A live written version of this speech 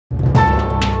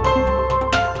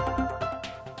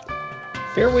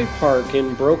Fairway Park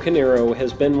in Broken Arrow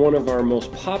has been one of our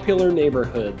most popular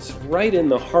neighborhoods, right in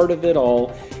the heart of it all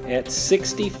at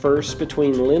 61st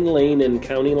between Lynn Lane and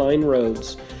County Line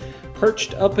Roads.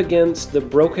 Perched up against the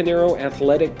Broken Arrow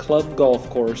Athletic Club golf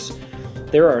course,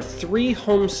 there are 3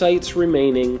 home sites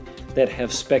remaining that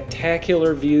have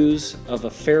spectacular views of a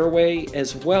fairway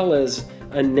as well as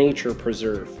a nature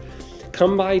preserve.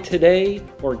 Come by today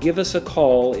or give us a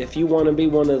call if you want to be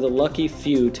one of the lucky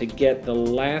few to get the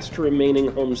last remaining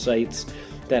home sites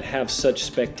that have such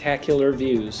spectacular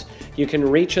views. You can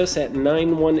reach us at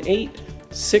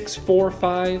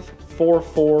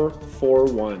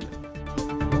 918-645-4441.